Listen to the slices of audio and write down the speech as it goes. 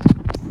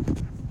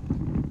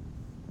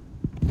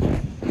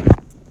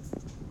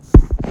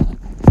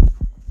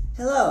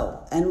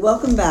and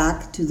welcome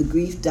back to the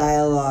Grief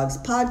Dialogues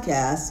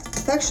podcast,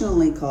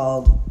 affectionately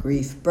called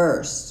Grief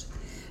Burst.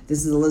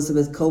 This is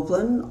Elizabeth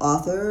Copeland,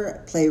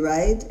 author,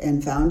 playwright,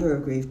 and founder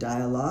of Grief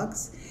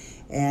Dialogues.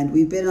 And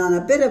we've been on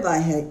a bit of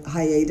a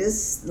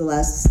hiatus the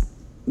last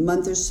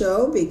month or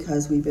so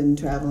because we've been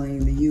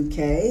traveling the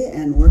UK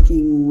and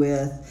working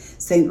with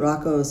St.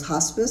 Rocco's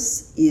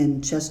Hospice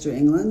in Chester,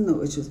 England,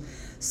 which was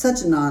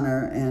such an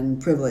honor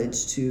and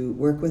privilege to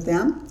work with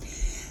them.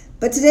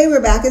 But today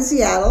we're back in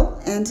Seattle,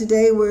 and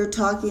today we're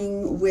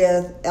talking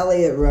with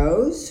Elliot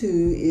Rose,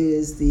 who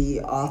is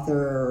the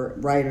author,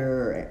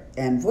 writer,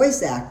 and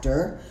voice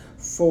actor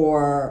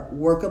for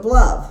Work of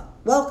Love.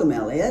 Welcome,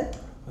 Elliot.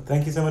 Well,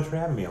 thank you so much for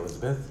having me,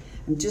 Elizabeth.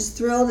 I'm just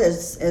thrilled,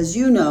 as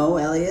you know,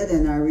 Elliot,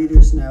 and our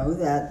readers know,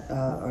 that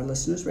our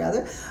listeners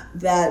rather,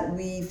 that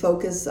we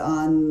focus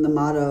on the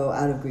motto,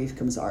 "Out of grief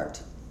comes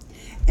art."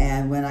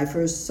 And when I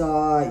first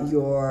saw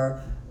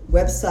your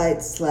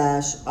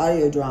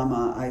website/audio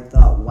drama, I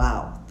thought,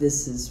 wow,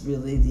 this is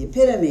really the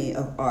epitome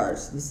of art.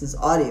 This is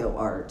audio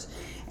art.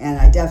 And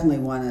I definitely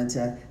wanted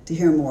to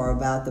hear more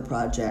about the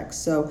project.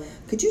 So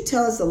could you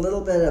tell us a little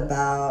bit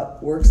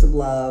about Works of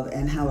Love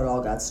and how it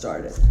all got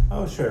started?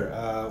 Oh, sure.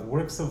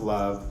 Works of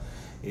Love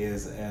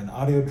is an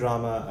audio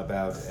drama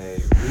about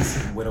a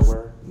recent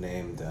widower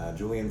named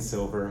Julian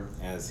Silver,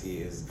 as he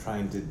is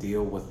trying to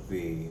deal with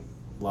the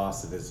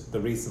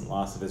recent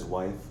loss of his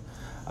wife.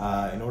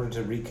 In order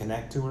to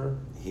reconnect to her,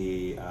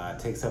 he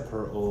takes up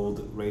her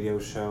old radio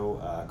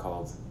show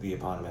called the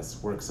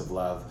eponymous Works of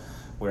Love,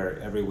 where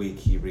every week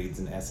he reads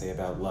an essay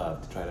about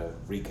love to try to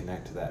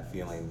reconnect to that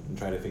feeling and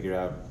try to figure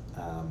out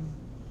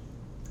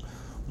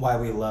why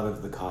we love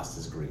if the cost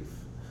is grief.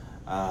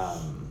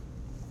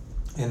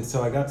 And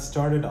so I got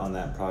started on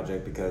that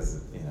project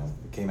because,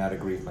 it came out of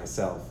grief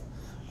myself.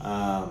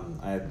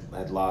 I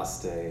had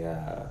lost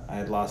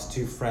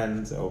two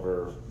friends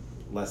over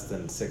less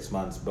than 6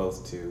 months,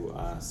 both to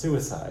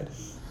suicide.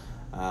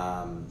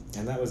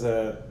 And that was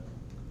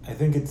I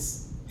think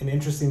it's an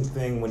interesting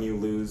thing when you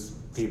lose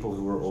people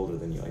who are older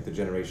than you, like the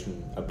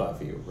generation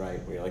above you,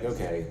 right? Where you're like,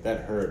 okay,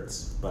 that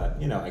hurts, but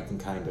I can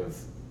kind of,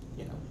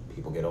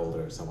 people get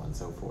older, so on and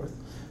so forth.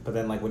 But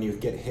then like when you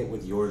get hit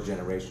with your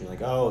generation, you're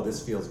like, oh, this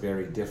feels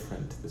very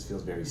different. This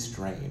feels very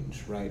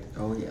strange, right?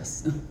 Oh,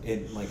 yes.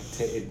 It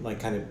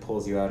kind of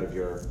pulls you out of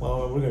your,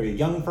 well, we're gonna be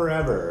young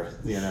forever,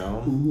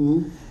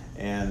 Mm-hmm.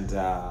 And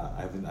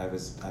I've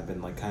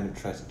been like kind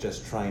of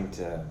just trying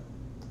to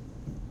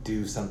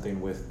do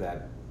something with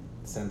that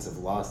sense of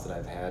loss that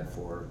I've had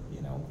for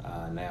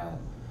now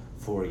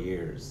 4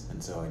 years,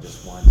 and so I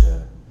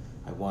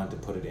wanted to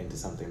put it into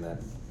something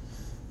that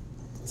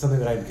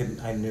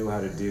I knew how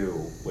to do,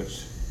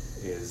 which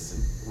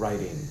is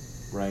writing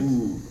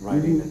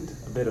and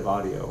a bit of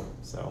audio.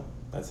 So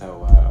that's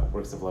how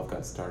Works of Love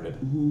got started.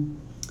 Mm-hmm.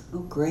 Oh,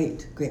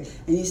 great.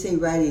 And you say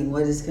writing,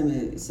 what is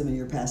some of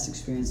your past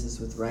experiences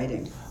with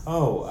writing?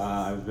 Oh,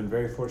 I've been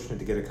very fortunate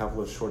to get a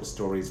couple of short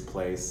stories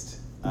placed.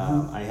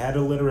 Mm-hmm. I had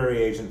a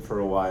literary agent for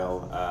a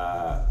while,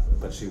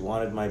 but she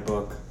wanted my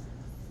book,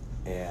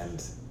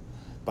 and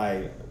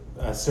by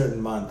a certain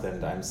month,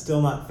 and I'm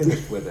still not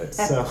finished with it.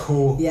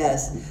 So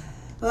Yes.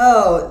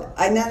 Oh,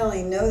 I not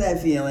only know that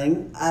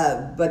feeling,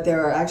 but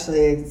there are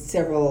actually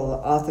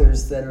several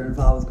authors that are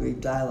involved with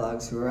Grief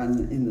Dialogues who are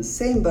in the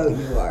same boat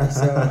you are.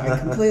 So I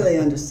completely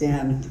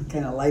understand.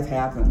 Kind of life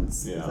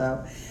happens.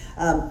 Yeah.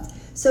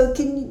 So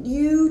can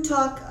you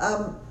talk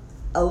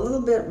a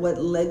little bit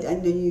what led? I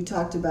know you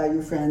talked about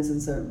your friends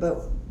and so,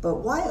 but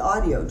why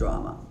audio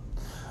drama?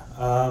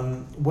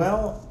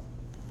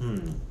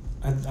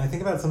 I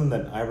think about something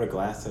that Ira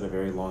Glass said a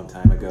very long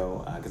time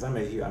ago, because I'm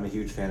a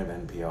huge fan of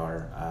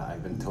NPR.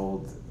 I've been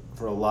told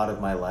for a lot of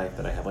my life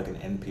that I have like an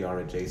NPR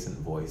adjacent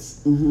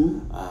voice.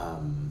 Mm-hmm.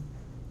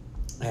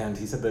 And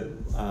he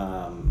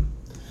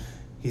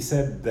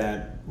said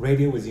that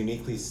radio was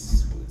uniquely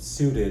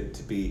suited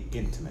to be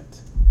intimate,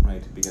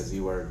 right? Because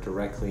you are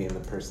directly in the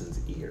person's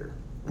ear,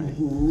 right?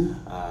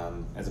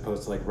 Mm-hmm. As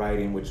opposed to like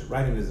writing, which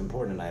writing is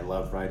important, and I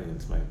love writing.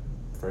 It's my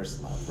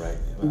first love, right?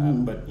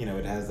 Mm-hmm. But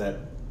it has that.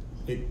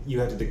 You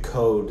have to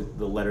decode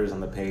the letters on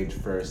the page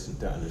first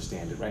to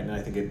understand it, right? And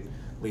I think it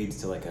leads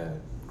to like a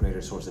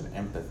greater source of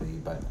empathy.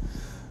 But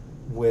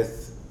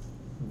with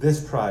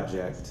this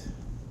project,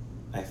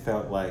 I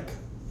felt like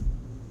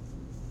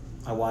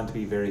I wanted to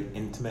be very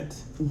intimate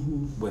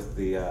Mm-hmm. with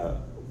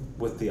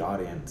the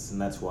audience,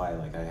 and that's why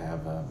like I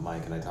have a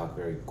mic and I talk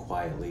very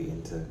quietly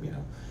into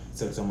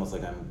so it's almost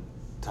like I'm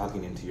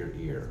talking into your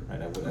ear,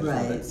 right? I Right.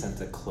 found that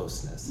sense of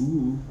closeness.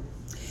 Mm-hmm.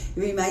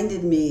 It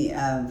reminded me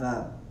of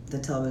the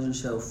television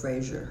show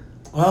Frasier.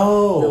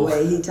 Oh, The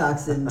way he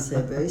talks into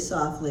it very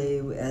softly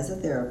as a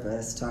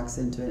therapist, talks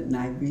into it, and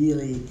I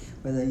really,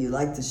 whether you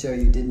liked the show or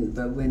you didn't,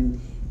 but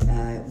when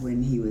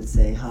he would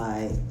say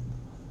hi,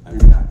 I'm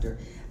a doctor,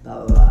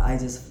 blah, blah, blah,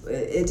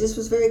 it just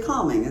was very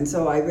calming, and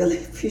so I really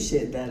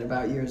appreciate that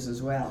about yours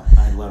as well.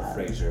 I love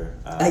Frasier.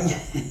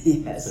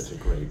 Yes, Such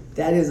a great.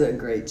 that is a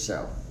great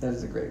show. That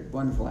is a great,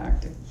 wonderful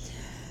acting.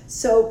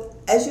 So,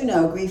 as you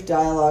know, Grief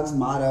Dialogue's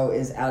motto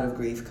is "Out of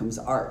grief comes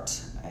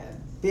art."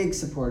 big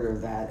supporter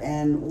of that.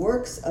 And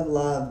Works of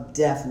Love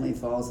definitely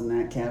falls in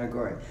that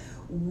category.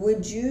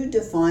 Would you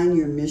define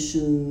your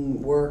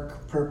mission,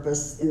 work,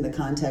 purpose in the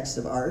context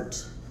of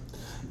art?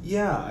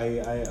 Yeah,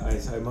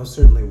 I most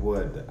certainly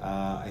would.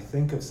 I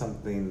think of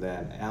something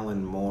that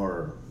Alan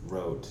Moore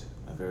wrote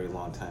a very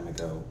long time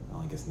ago.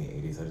 Well, I guess in the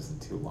 80s. That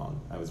isn't too long.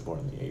 I was born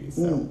in the 80s,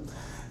 so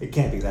it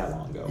can't be that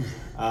long ago.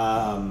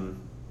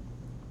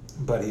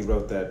 But he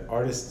wrote that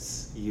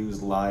artists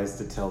use lies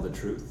to tell the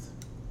truth.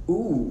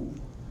 Ooh.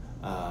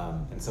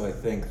 And so I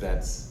think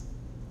that's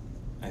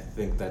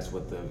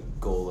what the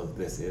goal of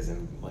this is,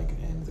 in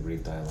the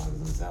grief dialogues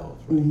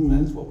themselves. Right? Mm-hmm.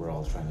 That is what we're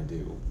all trying to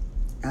do.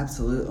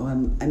 Absolutely. Oh,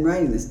 I'm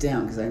writing this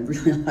down because I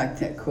really like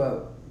that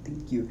quote.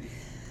 Thank you.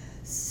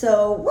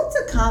 So, what's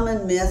a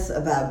common myth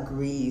about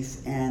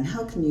grief, and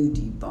how can you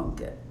debunk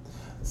it?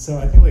 So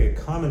I think a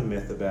common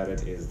myth about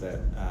it is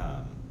that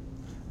I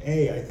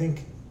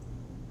think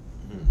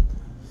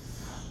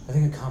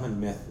a common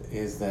myth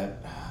is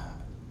that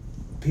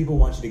people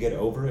want you to get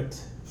over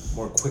it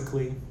more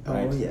quickly,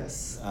 right? Oh,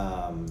 yes.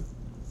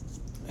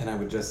 And I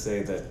would just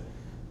say that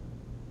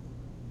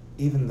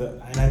and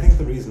I think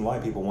the reason why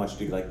people want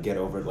you to get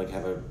over it,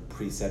 have a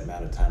preset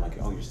amount of time,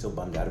 oh, you're still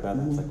bummed out about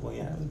that? It's well,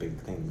 yeah, it was a big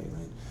thing to me,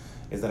 right?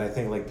 Is that I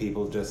think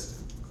people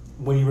just,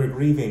 when you were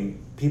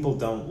grieving, people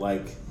don't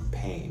like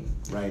pain,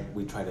 right?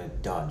 We try to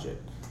dodge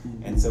it.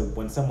 Mm-hmm. And so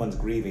when someone's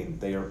grieving,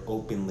 they are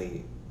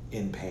openly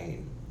in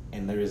pain.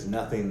 And there is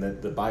nothing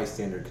that the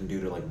bystander can do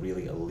to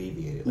really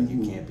alleviate it.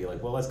 You can't be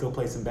well, let's go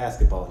play some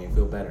basketball and you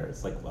feel better.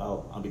 It's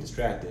well, I'll be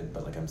distracted,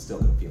 but I'm still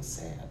gonna feel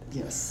sad.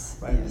 Yes.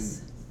 Right?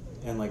 Yes.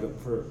 And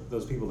for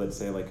those people that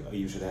say oh,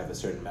 you should have a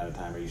certain amount of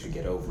time or you should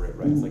get over it,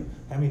 right? It's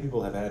how many people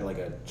have had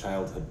a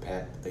childhood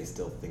pet that they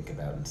still think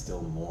about and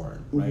still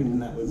mourn, right? And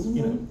that was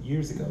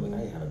years ago.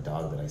 I have a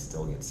dog that I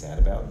still get sad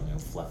about,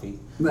 Fluffy.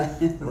 Right.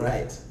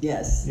 Right.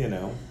 Yes.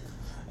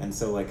 And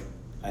so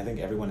I think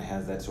everyone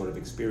has that sort of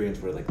experience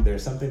where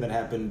there's something that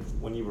happened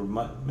when you were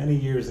many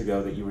years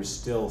ago that you were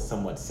still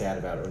somewhat sad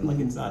about, or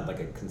it's not a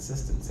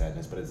consistent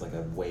sadness, but it's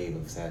a wave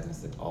of sadness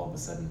that all of a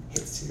sudden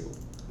hits you.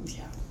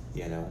 Yeah.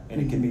 And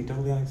it can be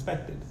totally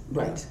unexpected.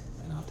 Right.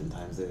 And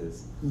oftentimes it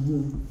is.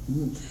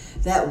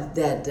 That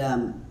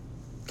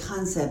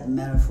concept,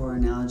 metaphor,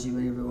 analogy,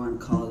 whatever you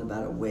want to call it,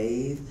 about a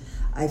wave,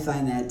 I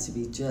find that to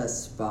be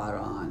just spot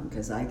on,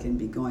 because I can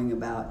be going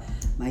about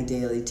my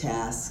daily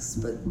tasks,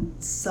 but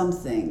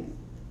something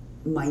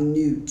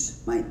minute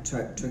might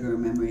trigger a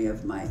memory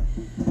of my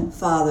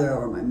father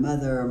or my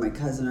mother or my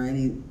cousin or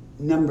any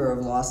number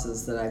of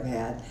losses that I've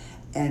had.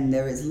 And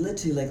there is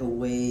literally a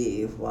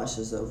wave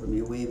washes over me,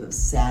 a wave of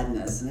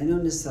sadness. And I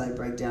don't necessarily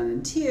break down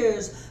in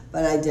tears,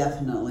 but I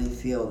definitely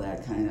feel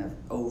that kind of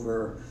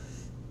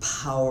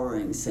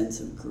overpowering sense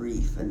of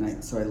grief.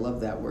 And so I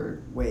love that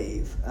word,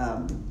 wave.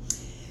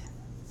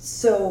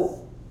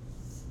 So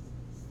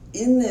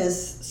in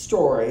this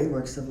story,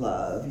 Works of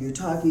Love, you're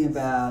talking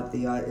about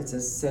it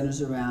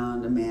centers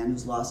around a man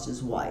who's lost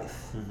his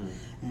wife.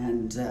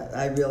 And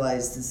I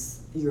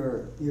realize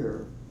your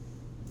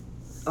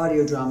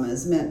audio drama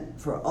is meant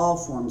for all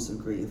forms of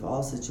grief,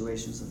 all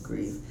situations of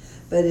grief.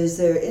 But is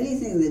there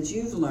anything that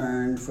you've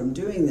learned from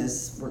doing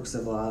this Works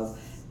of Love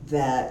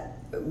that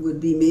would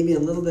be maybe a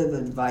little bit of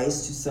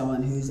advice to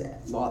someone who's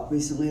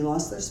recently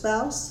lost their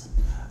spouse?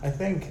 I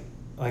think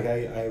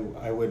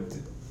I would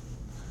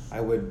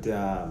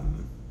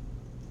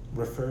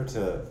refer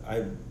to,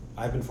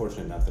 I've been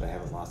fortunate enough that I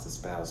haven't lost a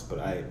spouse,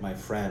 but my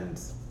friend,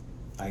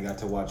 I got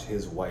to watch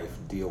his wife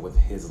deal with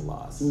his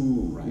loss,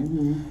 right?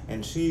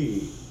 And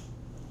she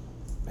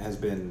has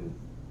been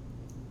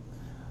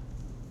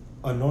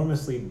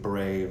enormously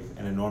brave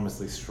and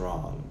enormously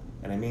strong,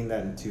 and I mean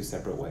that in two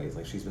separate ways.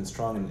 She's been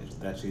strong in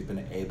that she's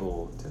been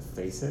able to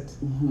face it,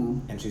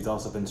 and she's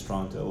also been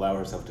strong to allow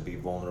herself to be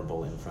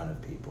vulnerable in front of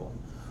people,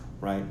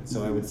 right?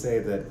 So I would say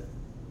that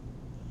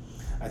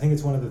I think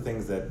it's one of the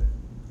things that,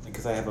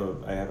 because I have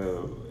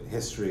a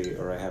history,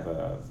 or I have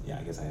a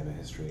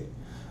history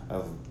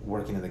of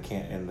working in the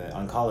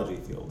oncology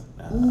field.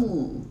 I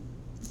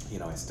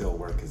still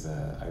work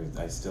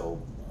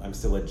I'm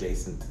still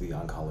adjacent to the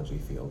oncology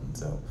field, and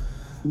so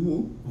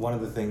one of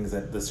the things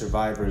that the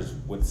survivors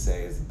would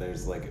say is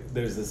that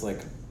there's this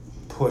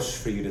push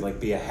for you to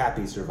be a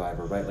happy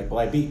survivor, right? Well,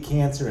 I beat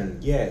cancer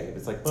and yay.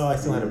 It's well, I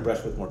still had to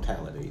brush with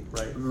mortality,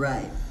 right?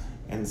 Right.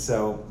 And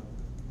so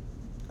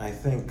I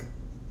think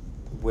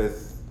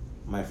with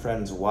my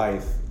friend's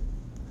wife,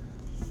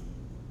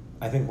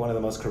 I think one of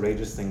the most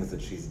courageous things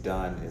that she's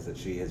done is that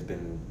she has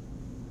been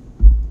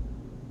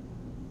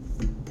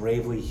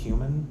bravely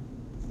human.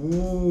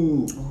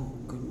 Oh,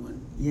 good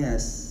one.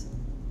 Yes.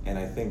 And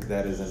I think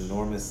that is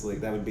enormously,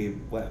 that would be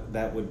what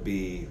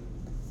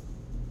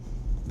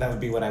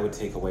I would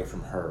take away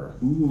from her,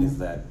 is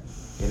that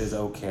it is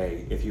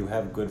okay if you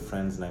have good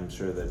friends, and I'm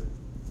sure that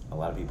a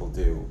lot of people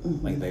do,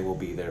 they will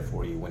be there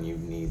for you when you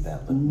need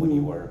that, when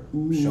you are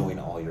showing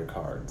all your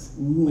cards.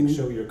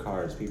 Show your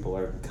cards. People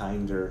are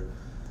kinder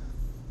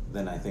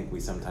than I think we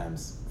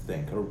sometimes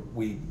think, or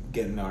we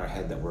get in our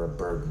head that we're a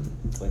burden.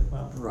 It's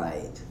well.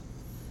 Right.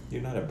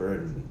 you're not a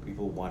burden.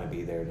 People want to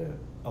be there to.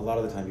 A lot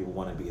of the time, people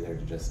want to be there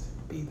to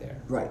just be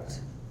there. Right.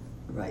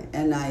 Right.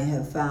 And I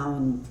have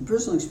found from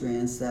personal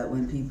experience that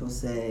when people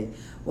say,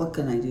 "What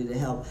can I do to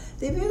help?"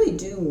 they really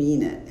do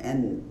mean it.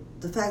 And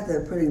the fact that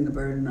they're putting the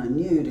burden on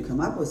you to come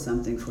up with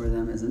something for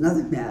them is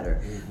another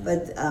matter. Mm-hmm.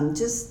 But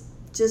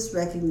just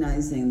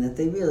recognizing that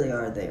they really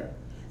are there,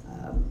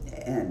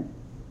 and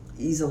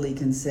easily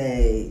can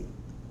say,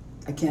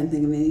 "I can't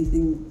think of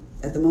anything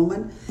at the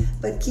moment,"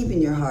 but keep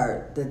in your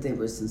heart that they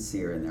were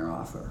sincere in their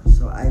offer.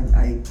 So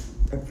I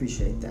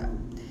appreciate that.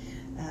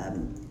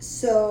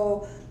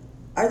 So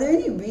are there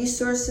any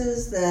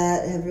resources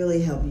that have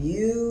really helped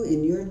you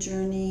in your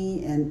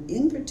journey? And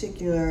in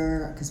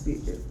particular, because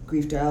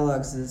Grief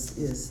Dialogues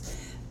is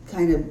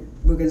kind of,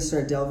 we're going to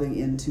start delving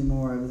into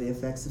more of the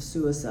effects of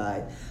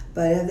suicide.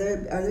 But are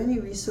there any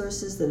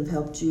resources that have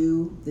helped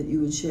you that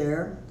you would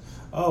share?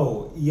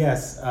 Oh,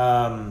 yes.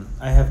 I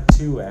have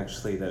two,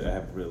 actually, that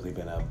have really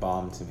been a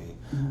balm to me.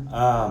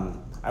 Mm-hmm.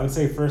 I would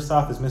say first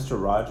off is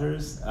Mr.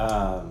 Rogers.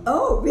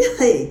 Oh,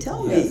 really?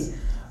 Tell Yes. me.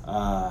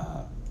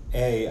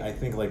 I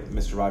think like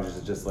Mr. Rogers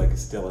is just like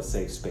still a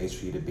safe space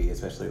for you to be,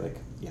 especially like,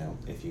 you know,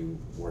 if you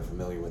were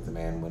familiar with the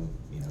man when,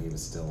 you know, he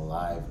was still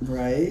alive.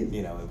 Right.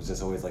 You know, it was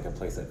just always like a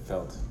place that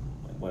felt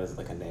like, what is it,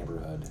 like a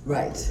neighborhood.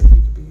 Right. That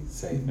you could be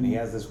safe. Mm-hmm. And he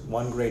has this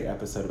one great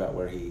episode about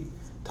where he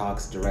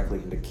talks directly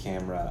into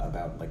camera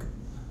about like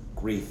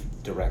grief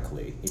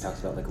directly. He talks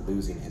about like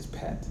losing his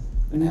pet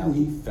and how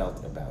he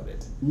felt about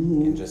it,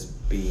 and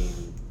just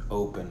being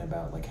open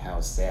about like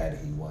how sad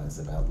he was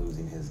about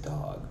losing his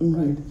dog,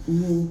 right?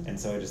 And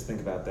so I just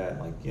think about that,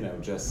 like, you know,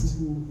 just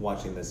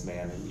watching this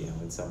man, you know,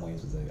 in some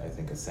ways was, I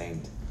think, a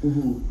saint,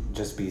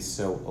 just be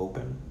so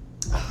open.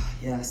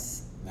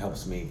 Yes.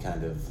 Helps me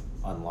kind of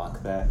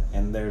unlock that.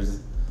 And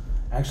there's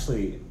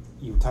actually,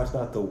 you talked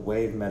about the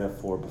wave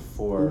metaphor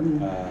before.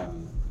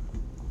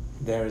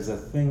 There's a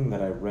thing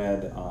that I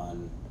read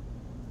on,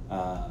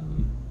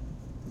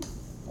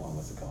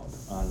 what's it called?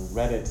 On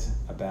Reddit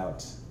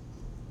about,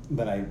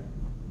 that I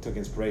took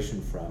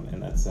inspiration from,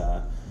 and that's,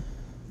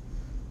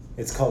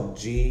 it's called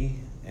G,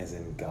 as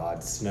in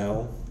God,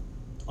 Snow,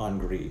 on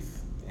Grief.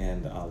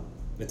 And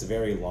it's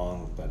very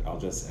long, but I'll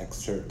just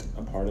excerpt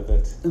a part of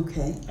it.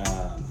 Okay.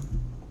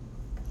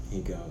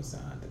 He goes,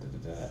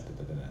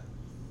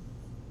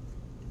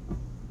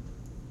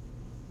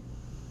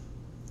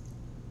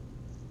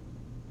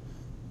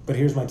 But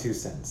here's my 2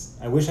 cents.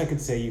 I wish I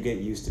could say you get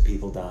used to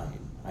people dying.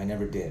 I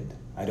never did.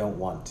 I don't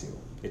want to.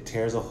 It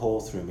tears a hole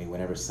through me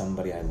whenever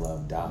somebody I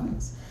love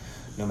dies,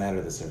 no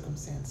matter the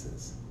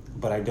circumstances.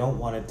 But I don't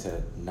want it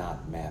to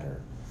not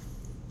matter.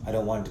 I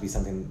don't want it to be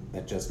something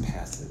that just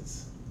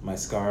passes. My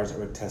scars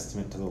are a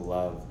testament to the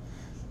love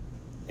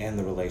and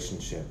the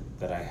relationship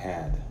that I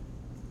had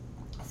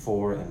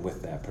for and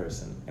with that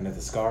person. And if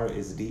the scar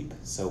is deep,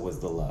 so was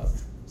the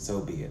love.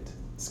 So be it.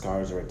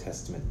 Scars are a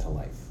testament to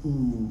life.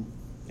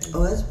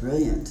 Oh, that's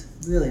brilliant.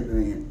 Really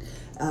brilliant.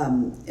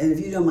 And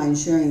if you don't mind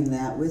sharing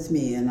that with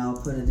me, and I'll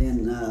put it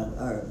in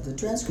the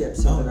transcript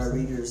so that our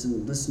readers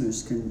and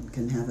listeners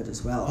can have it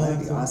as well.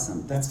 That'd be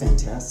awesome. That's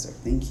fantastic.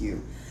 Thank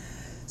you.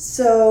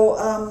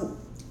 So,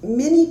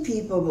 many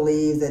people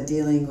believe that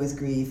dealing with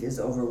grief is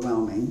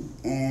overwhelming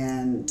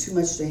and too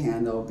much to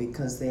handle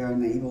because they are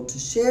unable to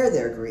share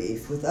their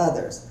grief with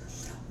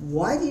others.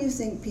 Why do you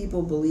think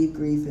people believe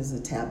grief is a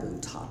taboo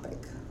topic?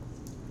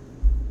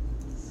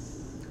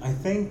 I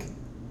think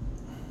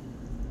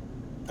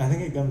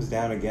it comes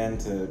down again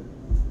to,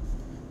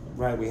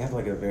 right, we have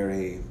like a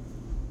very,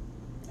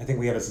 I think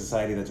we have a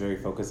society that's very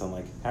focused on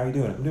like, how are you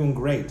doing? I'm doing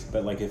great.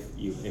 But like if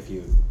you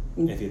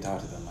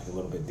talk to them like a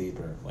little bit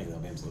deeper, like they'll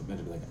be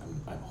like,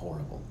 I'm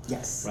horrible.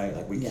 Yes. Right?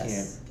 Like we I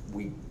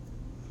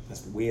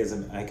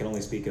can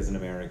only speak as an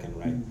American,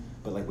 right?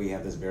 But like we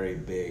have this very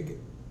big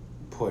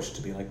push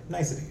to be like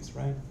niceties,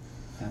 right?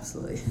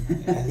 Absolutely.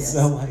 And Yes.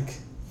 so like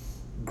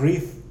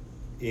grief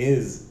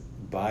is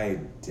by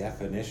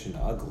definition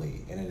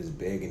ugly, and it is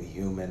big and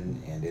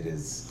human, and it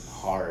is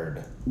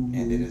hard,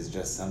 and it is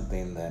just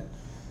something that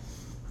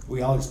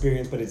we all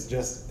experience, but it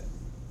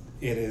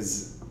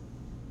is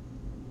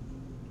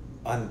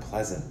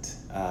unpleasant,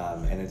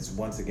 and it's,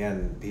 once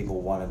again,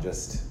 people want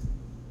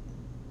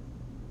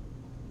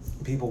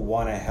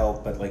to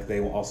help, but like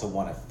they also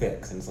want to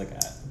fix, and it's like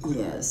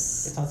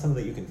Yes. it's not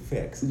something that you can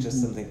fix. It's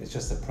just something. It's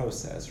just a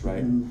process,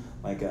 right?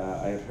 Like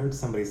I had heard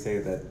somebody say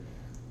that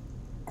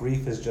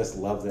grief is just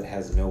love that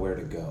has nowhere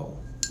to go,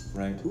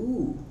 right?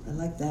 Ooh, I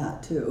like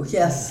that too.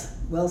 Yes,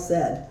 well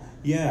said.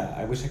 Yeah,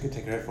 I wish I could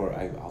take credit for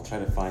it. I'll try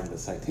to find the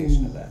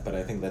citation of that, but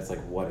I think that's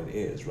like what it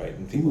is, right?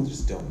 And people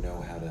just don't know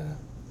how to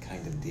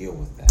kind of deal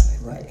with that,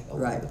 I think, a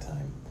lot of the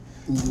time.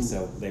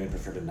 So they would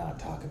prefer to not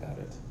talk about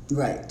it.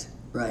 Right.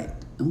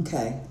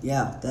 Okay.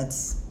 Yeah,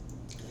 that's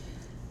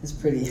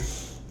pretty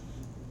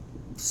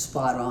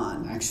spot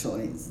on,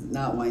 actually. It's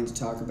not wanting to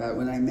talk about.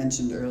 When I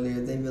mentioned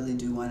earlier, they really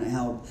do want to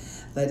help,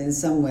 but in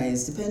some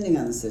ways, depending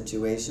on the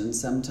situation,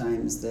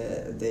 sometimes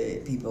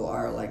the people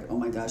are like, oh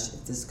my gosh,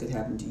 if this could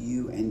happen to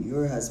you and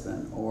your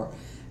husband, or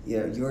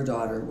your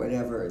daughter,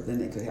 whatever, then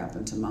it could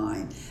happen to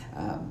mine.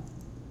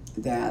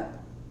 that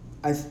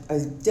I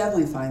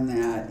definitely find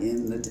that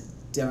in the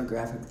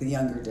demographic, the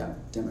younger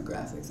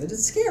demographic, that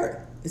it's scary.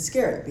 It's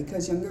scary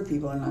because younger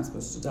people are not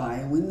supposed to die,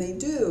 and when they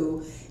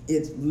do,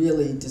 it's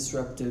really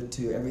disruptive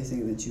to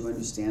everything that you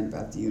understand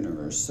about the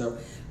universe.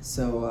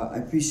 So I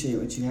appreciate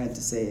what you had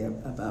to say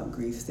about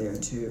grief there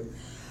too.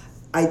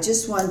 I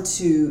just want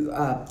to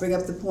bring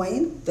up the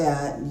point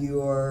that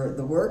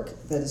the work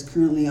that is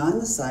currently on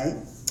the site,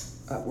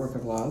 Work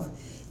of Love,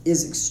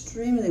 is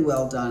extremely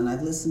well done.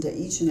 I've listened to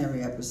each and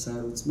every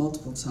episode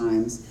multiple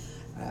times.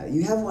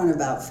 You have one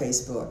about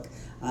Facebook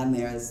on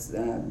there as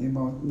the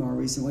more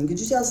recent one. Could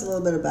you tell us a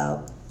little bit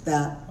about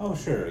that? Oh,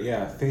 sure.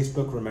 Yeah,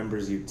 Facebook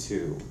remembers you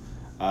too.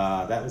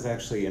 That was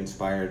actually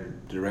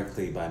inspired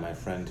directly by my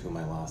friend whom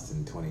I lost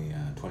in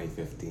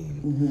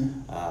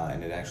 2015.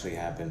 And it actually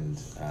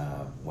happened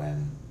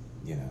when,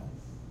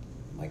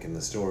 like in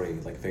the story,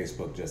 like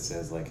Facebook just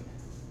says like,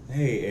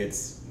 hey,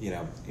 it's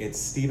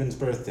Steven's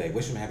birthday.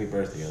 Wish him happy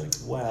birthday. You're like,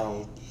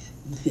 well,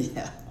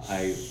 Yeah.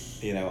 I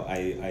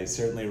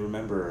certainly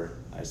remember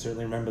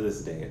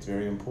this day. It's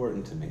very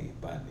important to me,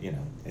 but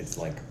it's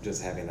like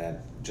just having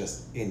that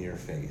just in your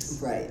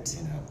face. Right.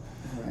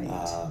 Right.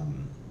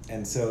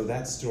 And so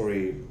that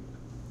story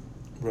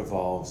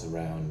revolves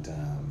around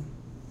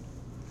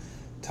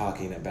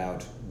talking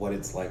about what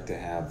it's like to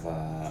have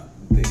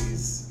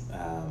these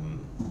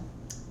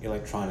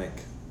electronic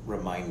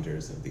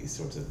reminders of these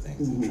sorts of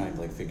things, and trying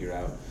to figure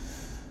out,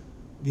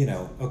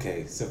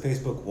 okay, so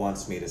Facebook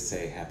wants me to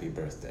say happy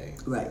birthday.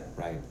 Right.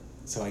 Right.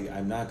 So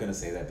I'm not going to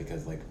say that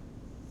because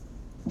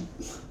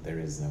there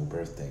is no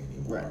birthday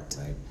anymore.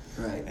 Right.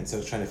 Right. And so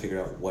it's trying to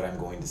figure out what I'm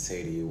going to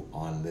say to you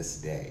on this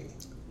day.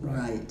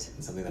 Right.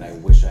 And something that I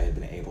wish I had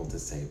been able to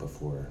say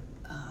before.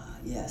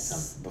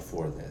 Yes.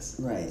 Before this.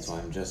 Right. So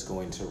I'm just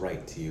going to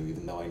write to you,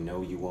 even though I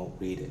know you won't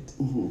read it,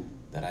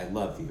 that I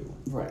love you.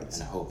 Right.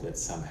 And I hope that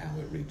somehow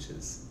it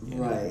reaches.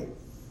 Right.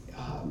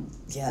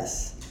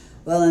 Yes.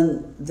 Well,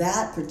 and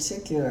that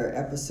particular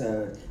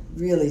episode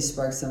really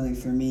sparked something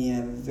for me. I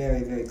have a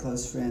very, very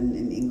close friend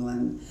in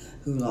England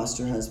who lost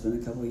her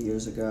husband a couple of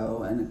years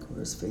ago, and of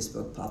course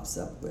Facebook pops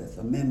up with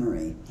a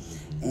memory,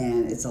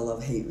 and it's a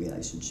love-hate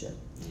relationship.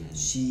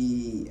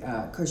 She,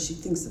 of course, she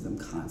thinks of him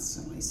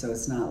constantly, so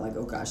it's not like,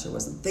 oh gosh, I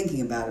wasn't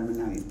thinking about him and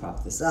now you've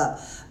popped this up,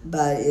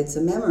 but it's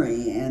a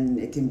memory, and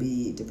it can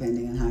be,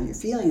 depending on how you're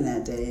feeling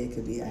that day, it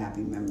could be a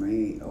happy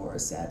memory or a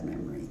sad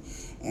memory.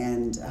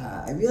 And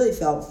I really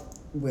felt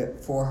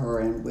for her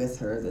and with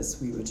her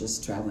this, we were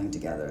just traveling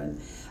together, and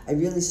I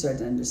really started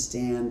to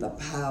understand the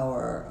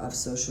power of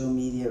social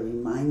media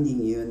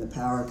reminding you, and the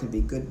power could be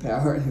good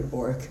power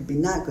or it could be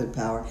not good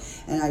power,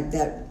 and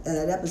that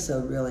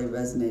episode really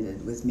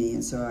resonated with me,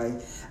 and so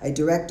I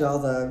direct all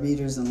the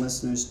readers and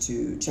listeners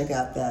to check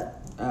out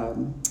that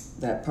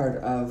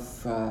part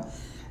of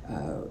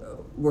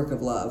Work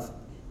of Love,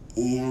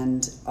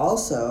 and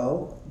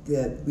also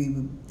that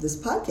this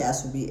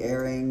podcast will be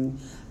airing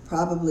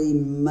probably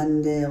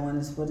Monday.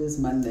 What is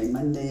Monday?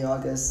 Monday,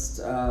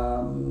 August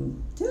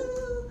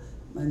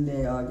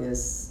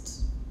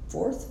 4th,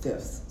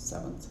 5th,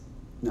 7th.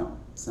 No,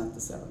 it's not the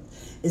 7th.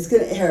 It's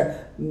going to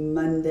air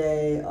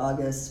Monday,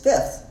 August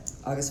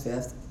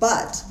 5th.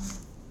 But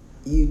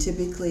you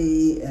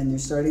typically, and you're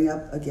starting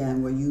up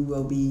again, where you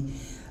will be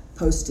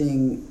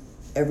posting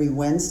every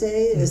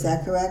Wednesday. Is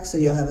that correct? So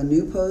you'll have a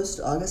new post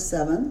August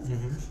 7th.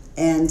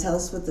 And tell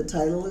us what the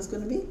title is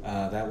going to be.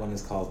 That one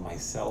is called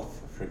Myself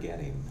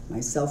Forgetting.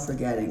 Myself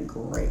Forgetting.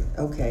 Great.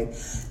 Okay.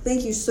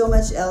 Thank you so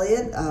much,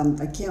 Elliot.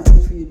 I can't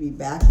wait for you to be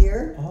back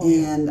here.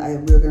 And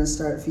we're going to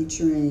start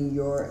featuring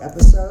your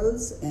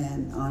episodes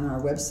and on our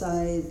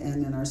website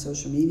and in our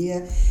social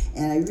media.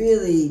 And I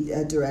really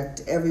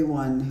direct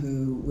everyone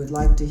who would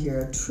like to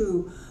hear a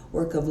true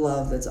work of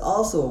love that's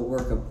also a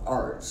work of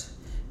art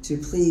to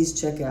please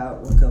check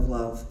out Work of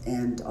Love,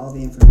 and all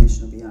the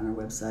information will be on our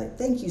website.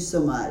 Thank you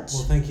so much.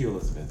 Well, thank you,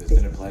 Elizabeth. It's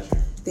been a pleasure.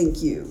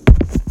 Thank you.